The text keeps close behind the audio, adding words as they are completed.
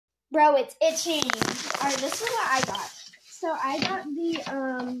Bro, it's itching. Alright, this is what I got. So I got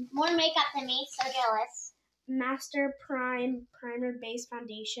the More makeup than me, so jealous. Master Prime Primer Base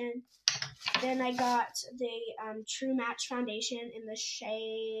Foundation. Then I got the True Match Foundation in the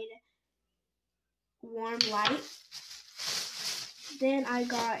shade Warm Light. Then I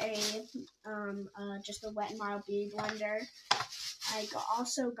got just a Wet n Wild Beauty Blender. I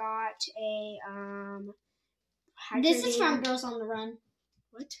also got a This is from Girls on the Run.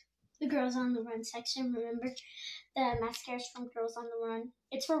 What? The Girls on the Run section. Remember the mascaras from Girls on the Run?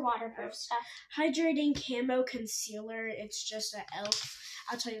 It's for waterproof stuff. Hydrating Camo Concealer. It's just an e.l.f.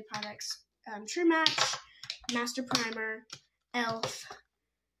 I'll tell you the products. True Match, Master Primer, e.l.f.,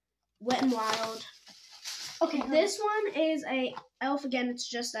 Wet n Wild. Okay, this one is a e.l.f. again. It's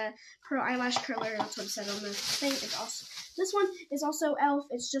just a Pro Eyelash Curler. That's what it said on the thing. This one is also e.l.f.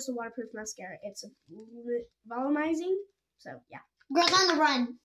 It's just a waterproof mascara. It's volumizing. So yeah. Girls on the Run.